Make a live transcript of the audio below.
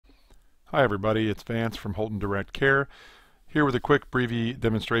Hi everybody, it's Vance from Holton Direct Care, here with a quick Breevy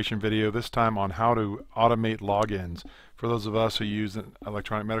demonstration video, this time on how to automate logins. For those of us who use an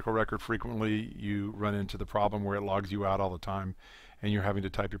electronic medical record frequently, you run into the problem where it logs you out all the time and you're having to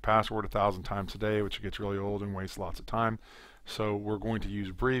type your password 1,000 times a day, which gets really old and wastes lots of time. So we're going to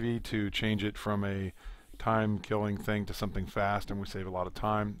use Breevy to change it from a time-killing thing to something fast, and we save a lot of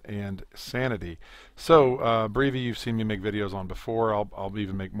time and sanity. So Breevy, you've seen me make videos on before. I'll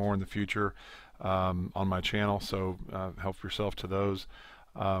even make more in the future on my channel, so help yourself to those.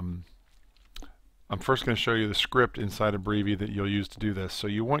 I'm first going to show you the script inside of Breevy that you'll use to do this. So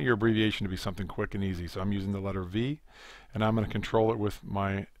you want your abbreviation to be something quick and easy. So I'm using the letter V, and I'm going to control it with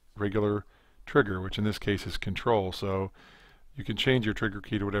my regular trigger, which in this case is Control. So you can change your trigger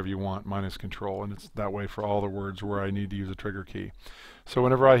key to whatever you want. Mine is Control, and it's that way for all the words where I need to use a trigger key. So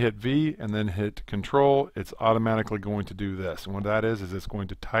whenever I hit V and then hit Control, it's automatically going to do this. And what that is it's going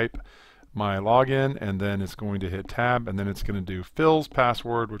to type my login, and then it's going to hit Tab, and then it's going to do Phil's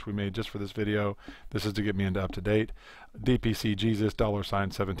password, which we made just for this video. This is to get me into up to date. DPC Jesus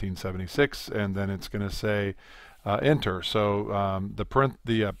 $1776, and then it's going to say Enter. So the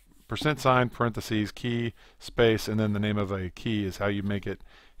 %, parentheses, key, space, and then the name of a key is how you make it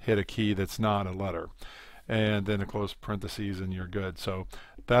hit a key that's not a letter. And then a close parentheses and you're good. So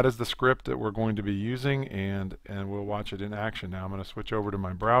that is the script that we're going to be using, and we'll watch it in action. Now I'm going to switch over to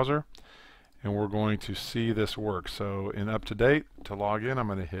my browser and we're going to see this work. So in Up to Date, to log in, I'm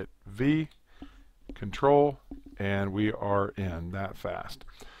going to hit V, Control, and we are in that fast.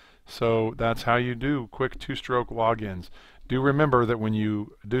 So that's how you do quick two-stroke logins. Do remember that when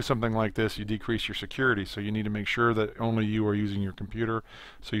you do something like this, you decrease your security, so you need to make sure that only you are using your computer.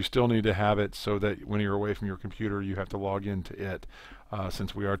 So you still need to have it so that when you're away from your computer, you have to log into it,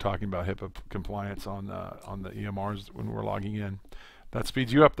 since we are talking about HIPAA compliance on the EMRs when we're logging in. That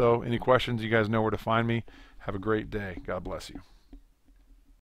speeds you up though. Any questions, you guys know where to find me. Have a great day. God bless you.